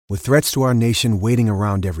With threats to our nation waiting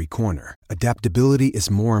around every corner, adaptability is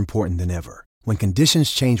more important than ever. When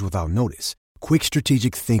conditions change without notice, quick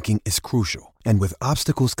strategic thinking is crucial. And with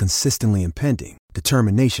obstacles consistently impending,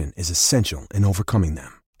 determination is essential in overcoming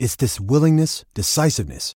them. It's this willingness,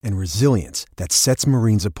 decisiveness, and resilience that sets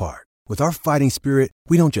Marines apart. With our fighting spirit,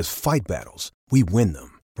 we don't just fight battles, we win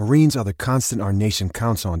them. Marines are the constant our nation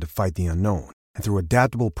counts on to fight the unknown. And through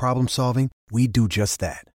adaptable problem solving, we do just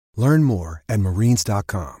that. Learn more at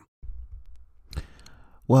marines.com.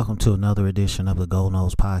 Welcome to another edition of the Gold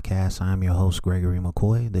Nose Podcast. I am your host, Gregory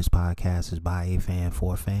McCoy. This podcast is by a fan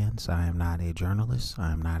for fans. I am not a journalist.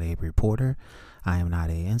 I am not a reporter. I am not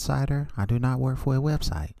an insider. I do not work for a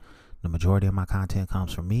website. The majority of my content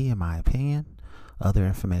comes from me, in my opinion. Other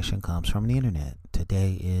information comes from the internet.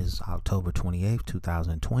 Today is October 28th,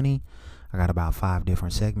 2020. I got about 5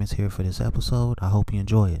 different segments here for this episode. I hope you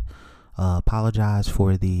enjoy it. Apologize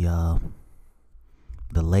for the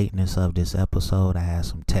lateness of this episode. I had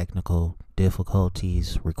some technical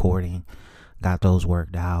difficulties recording, got those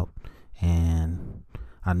worked out, and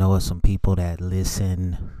I know it's some people that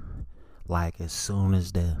listen like as soon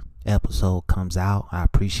as the episode comes out. I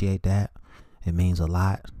appreciate that. It means a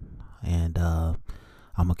lot, and I'm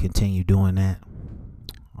gonna continue doing that.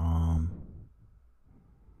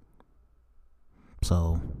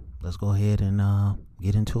 So let's go ahead and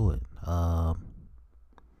get into it.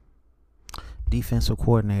 Defensive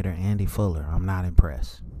coordinator Andy Fuller, I'm not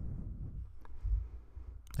impressed.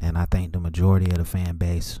 And I think the majority of the fan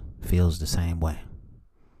base feels the same way.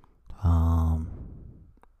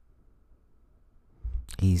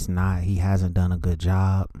 He hasn't done a good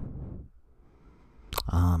job.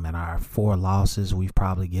 In our 4 losses, we've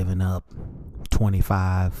probably given up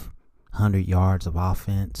 2,500 yards of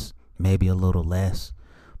offense, maybe a little less,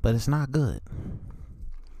 but it's not good.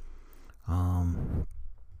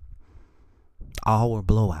 All were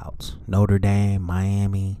blowouts. Notre Dame,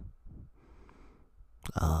 Miami,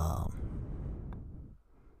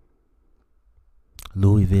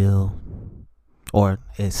 Louisville, or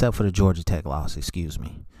except for the Georgia Tech loss, excuse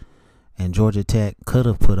me. And Georgia Tech could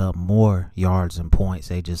have put up more yards and points.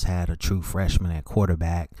 They just had a true freshman at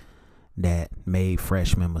quarterback that made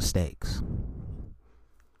freshman mistakes.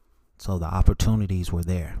 So the opportunities were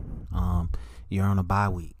there. You're on a bye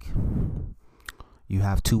week. You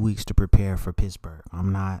have 2 weeks to prepare for Pittsburgh.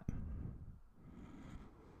 I'm not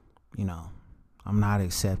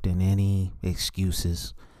accepting any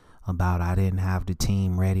excuses about I didn't have the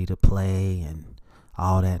team ready to play and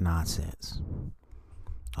all that nonsense.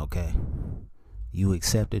 Okay. You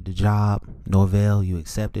accepted the job, Norvell. You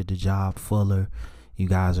accepted the job, Fuller. You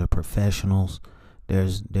guys are professionals.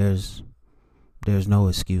 There's no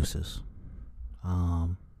excuses.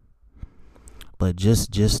 But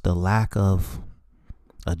just the lack of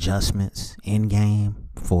adjustments in game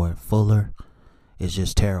for Fuller is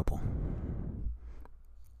just terrible.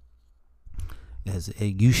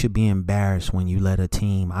 You should be embarrassed when you let a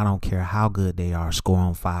team, I don't care how good they are, score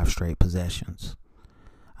on 5 straight possessions.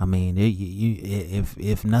 I mean,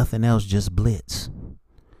 if nothing else, just blitz.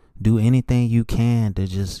 Do anything you can to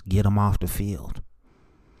just get them off the field.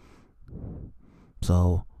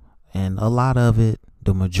 So, and a lot of it,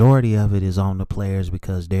 the majority of it is on the players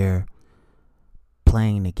because they're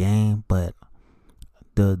playing the game, but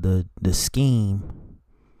the scheme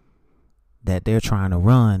that they're trying to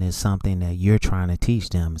run is something that you're trying to teach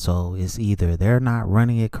them. So it's either they're not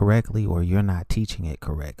running it correctly or you're not teaching it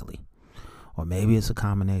correctly. Or maybe it's a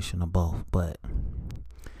combination of both. But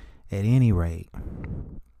at any rate,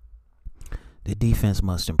 the defense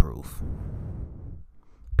must improve.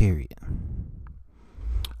 Period.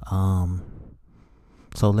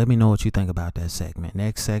 So let me know what you think about that segment.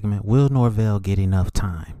 Next segment, will Norvell get enough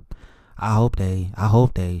time? I hope they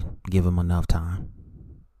give him enough time.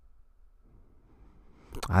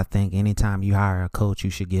 I think anytime you hire a coach, you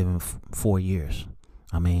should give him 4 years.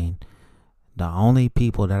 I mean, the only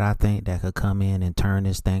people that I think that could come in and turn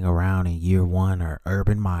this thing around in year 1 are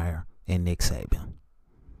Urban Meyer and Nick Saban.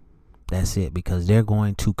 That's it, because they're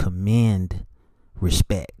going to commend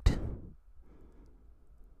respect.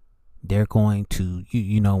 They're going to,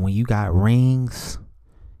 when you got rings,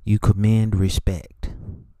 you commend respect.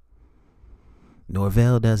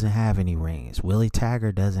 Norvell doesn't have any rings. Willie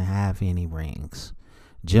Taggart doesn't have any rings.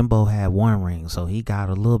 Jimbo had 1 ring, so he got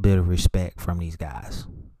a little bit of respect from these guys.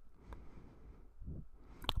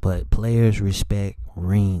 But players respect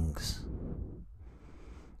rings.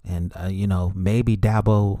 And, maybe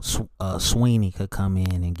Dabo Sweeney could come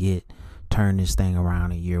in and turn this thing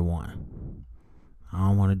around in year 1. I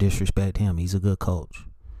don't want to disrespect him. He's a good coach.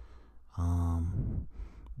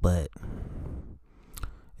 But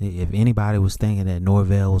If anybody was thinking that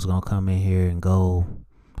Norvell was going to come in here and go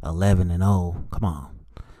 11-0, come on.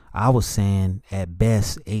 I was saying at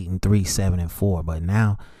best 8-3, 7-4, but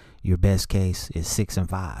now your best case is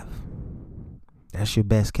 6-5. That's your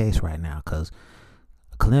best case right now, because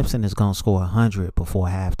Clemson is going to score 100 before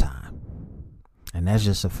halftime, and that's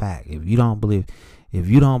just a fact. If you don't believe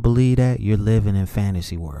that, you're living in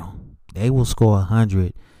fantasy world. They will score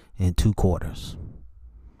 100 in 2 quarters,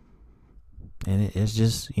 and it's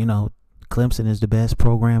just, Clemson is the best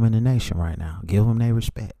program in the nation right now. Give them their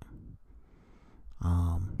respect.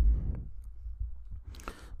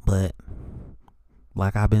 But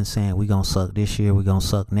like I've been saying, we're going to suck this year. We're going to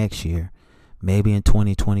suck next year. Maybe in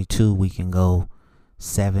 2022, we can go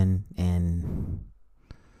 7-5,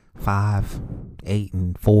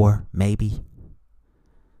 8-4, maybe.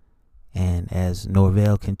 And as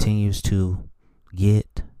Norvell continues to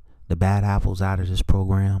get the bad apples out of this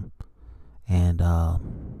program and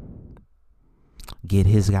get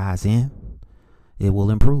his guys in, it will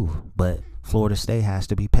improve. But Florida State has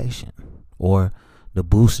to be patient, or the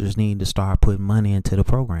boosters need to start putting money into the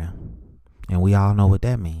program. And we all know what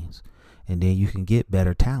that means. And then you can get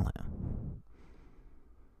better talent.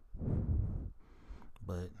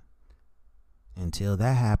 But until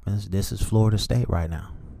that happens, this is Florida State right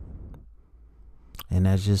now. And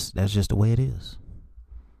that's just the way it is.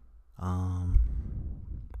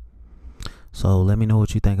 So let me know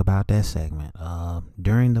what you think about that segment.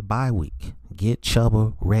 During the bye week, get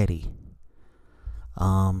Chubba ready.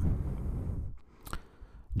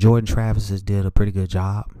 Jordan Travis has did a pretty good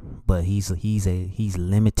job, but he's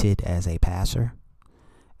limited as a passer,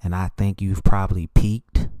 and I think you've probably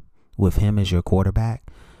peaked with him as your quarterback.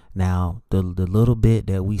 Now, the little bit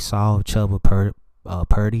that we saw of Chubba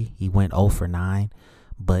Purdy, he went 0 for 9,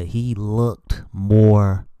 but he looked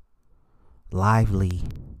more lively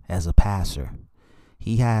as a passer.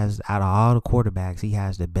 He has, out of all the quarterbacks, he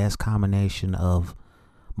has the best combination of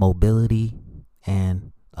mobility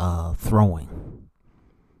and throwing.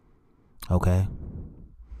 Okay,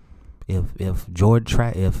 if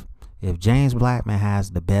James Blackman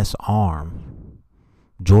has the best arm,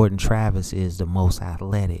 Jordan Travis is the most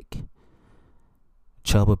athletic.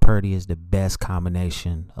 Chubba Purdy is the best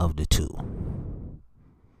combination of the two.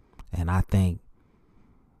 And I think,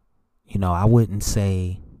 I wouldn't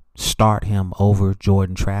say start him over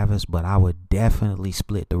Jordan Travis, but I would definitely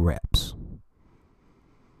split the reps.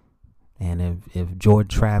 And if Jordan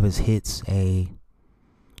Travis hits a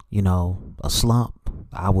slump,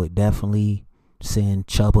 I would definitely send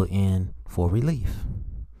Chubba in for relief.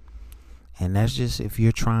 And that's just if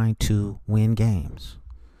you're trying to win games.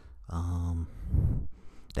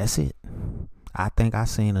 That's it. I think I've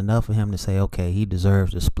seen enough of him to say, okay, he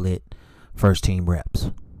deserves to split first team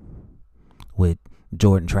reps with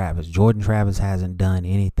Jordan Travis. Jordan Travis hasn't done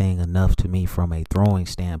anything enough to me from a throwing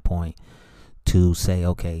standpoint to say,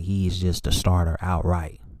 okay, he's just a starter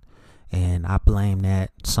outright. And I blame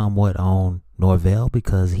that somewhat on Norvell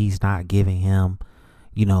because he's not giving him,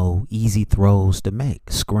 easy throws to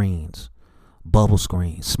make. Screens, bubble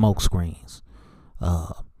screens, smoke screens,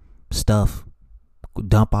 stuff,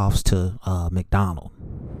 dump offs to McDonald.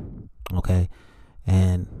 Okay.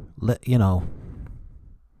 And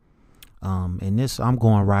in this, I'm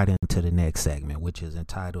going right into the next segment, which is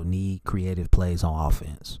entitled Need Creative Plays on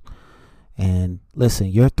Offense. And listen,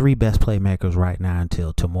 your 3 best playmakers right now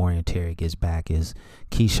until Tamorrion Terry gets back is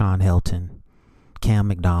Keyshawn Helton, Cam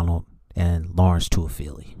McDonald, and Lawrence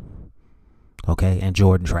Tuafili. Okay, and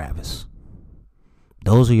Jordan Travis.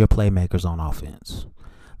 Those are your playmakers on offense.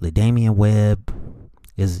 LaDamian Webb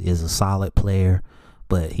is a solid player,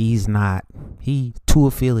 but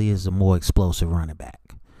Tuafili is a more explosive running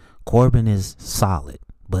back. Corbin is solid,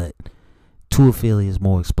 but Tuafili is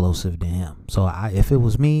more explosive than him. So if it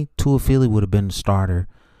was me, Tuafili would have been the starter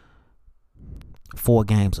 4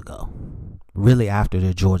 games ago, really after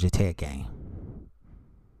the Georgia Tech game.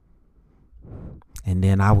 And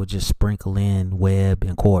then I would just sprinkle in Webb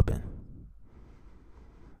and Corbin.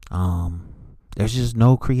 There's just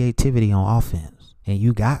no creativity on offense. And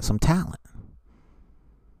you got some talent.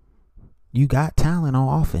 You got talent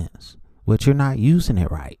on offense, but you're not using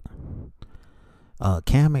it right.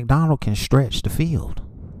 Cam McDonald can stretch the field,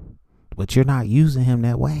 but you're not using him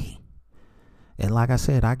that way. And like I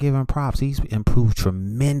said, I give him props. He's improved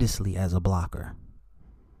tremendously as a blocker.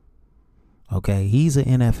 Okay, he's an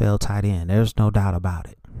NFL tight end. There's no doubt about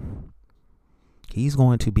it. He's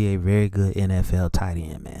going to be a very good NFL tight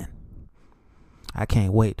end, man. I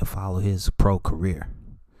can't wait to follow his pro career.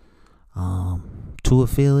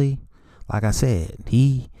 Tuafili, like I said,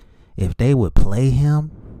 if they would play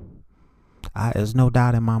him, there's no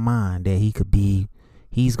doubt in my mind that he could be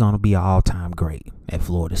he's going to be an all-time great at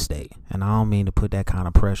Florida State. And I don't mean to put that kind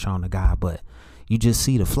of pressure on the guy, but you just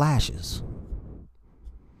see the flashes.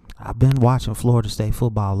 I've been watching Florida State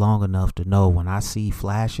football long enough to know when I see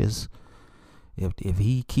flashes, if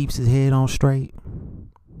he keeps his head on straight,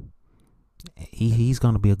 he's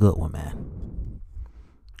going to be a good one, man.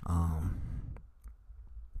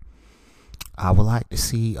 I would like to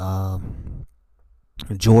see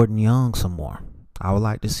Jordan Young some more. I would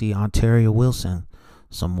like to see Ontario Wilson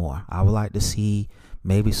some more. I would like to see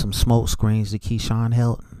maybe some smoke screens to Keyshawn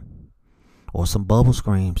Helton, or some bubble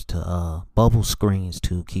screens to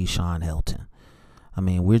Keyshawn Helton. I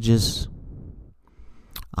mean, we're just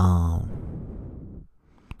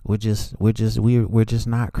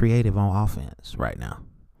not creative on offense right now.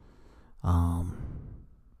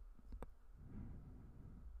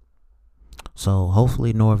 So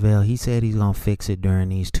hopefully Norvell, he said he's going to fix it during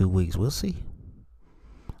these 2 weeks. We'll see.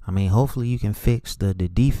 I mean, hopefully you can fix the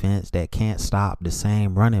defense that can't stop the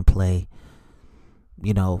same running play,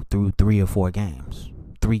 through 3 or 4 games.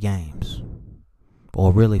 3 games.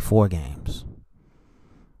 Or really 4 games.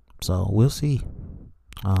 So we'll see.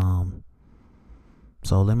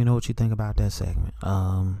 So let me know what you think about that segment.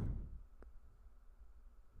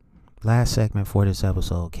 Last segment for this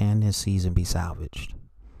episode. Can this season be salvaged?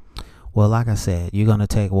 Well, like I said, you're going to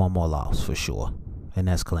take one more loss for sure, and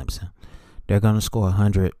that's Clemson. They're going to score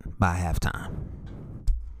 100 by halftime.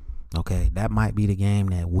 Okay, that might be the game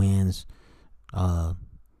that wins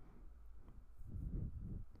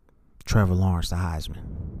Trevor Lawrence the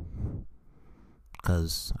Heisman.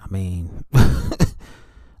 Because, I mean,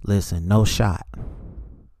 listen, no shot.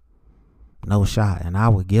 No shot. And I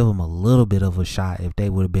would give them a little bit of a shot if they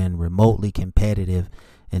would have been remotely competitive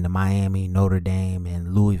in the Miami, Notre Dame,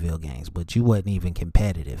 and Louisville games. But you wasn't even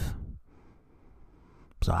competitive.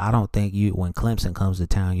 So I don't think when Clemson comes to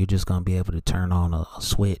town, you're just going to be able to turn on a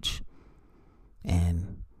switch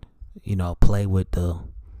and, play with the,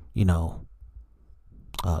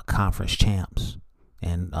 conference champs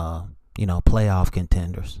and, playoff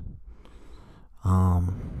contenders.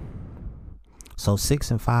 So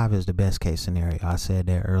 6-5 is the best case scenario. I said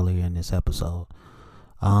that earlier in this episode.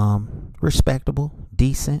 Respectable,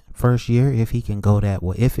 decent first year if it can go that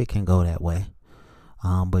way.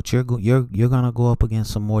 But you're gonna go up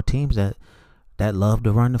against some more teams that love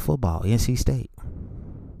to run the football. NC State.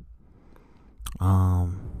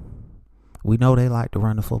 We know they like to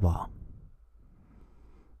run the football.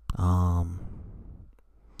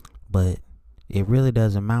 But it really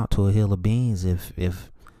doesn't amount to a hill of beans if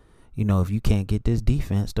you can't get this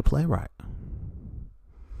defense to play right.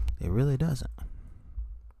 It really doesn't.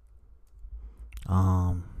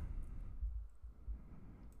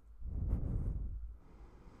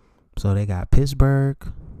 So they got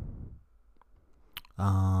Pittsburgh,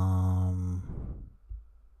 NC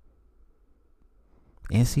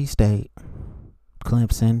State,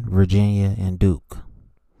 Clemson, Virginia, and Duke.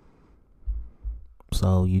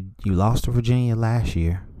 So you lost to Virginia last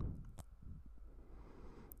year.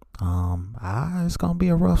 It's gonna be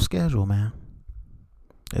a rough schedule, man.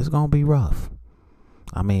 It's gonna be rough.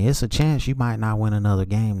 I mean, it's a chance you might not win another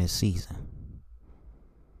game this season.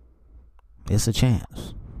 It's a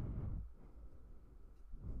chance.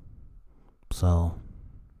 So,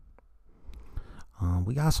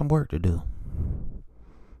 we got some work to do.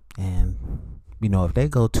 And, if they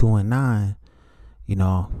go 2-9,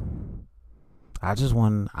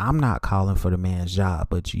 I'm not calling for the man's job,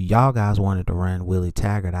 but y'all guys wanted to run Willie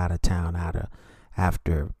Taggart out of town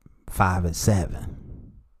after 5-7.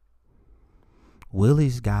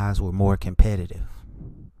 Willie's guys were more competitive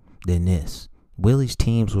than this. Willie's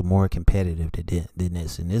teams were more competitive than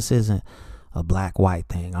this. And this isn't a black-white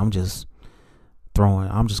thing. I'm just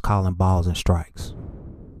calling balls and strikes.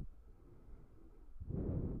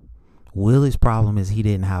 Willie's problem is he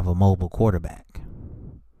didn't have a mobile quarterback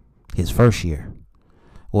his first year.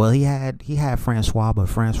 Well, he had Francois, but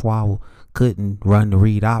Francois couldn't run the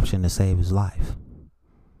read option to save his life.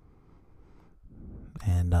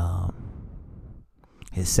 And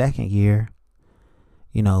his second year,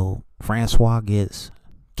 Francois gets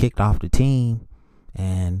kicked off the team,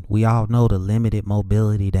 and we all know the limited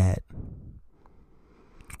mobility that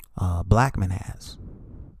Blackman has.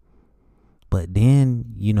 But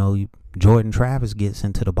then, Jordan Travis gets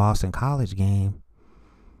into the Boston College game,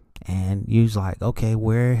 and you're like, okay,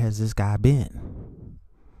 where has this guy been?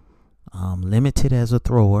 Limited as a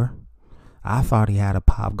thrower. I thought he had a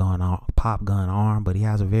pop gun arm, but he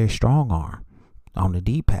has a very strong arm on the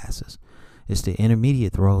deep passes. It's the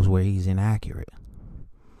intermediate throws where he's inaccurate.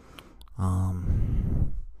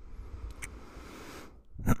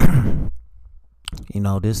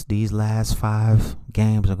 these last 5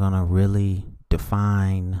 games are going to really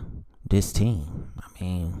define this team. I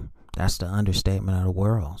mean, that's the understatement of the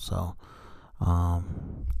world. So,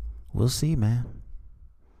 we'll see, man.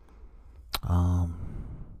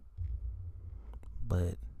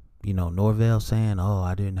 But, Norvell saying,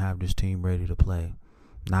 I didn't have this team ready to play.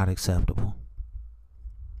 Not acceptable.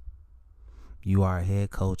 You are a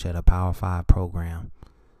head coach at a Power 5 program.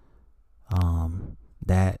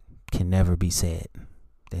 That can never be said,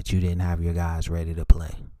 that you didn't have your guys ready to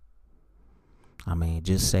play. I mean,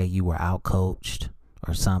 just say you were out-coached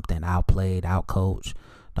or something, outplayed, out-coached.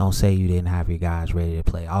 Don't say you didn't have your guys ready to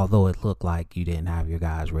play, although it looked like you didn't have your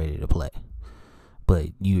guys ready to play. But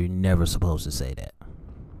you're never supposed to say that.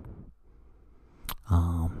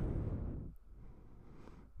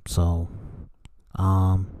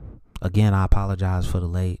 Again, I apologize for the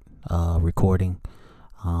late recording.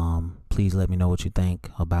 Please let me know what you think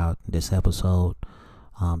about this episode.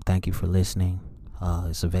 Thank you for listening.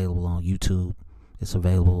 It's available on YouTube. It's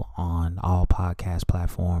available on all podcast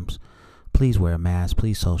platforms. Please wear a mask.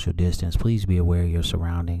 Please social distance. Please be aware of your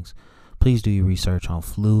surroundings. Please do your research on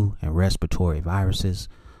flu and respiratory viruses.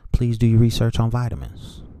 Please do your research on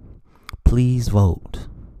vitamins. Please vote.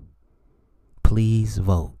 Please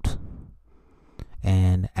vote.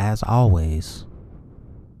 And as always,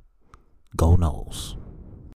 go Noles.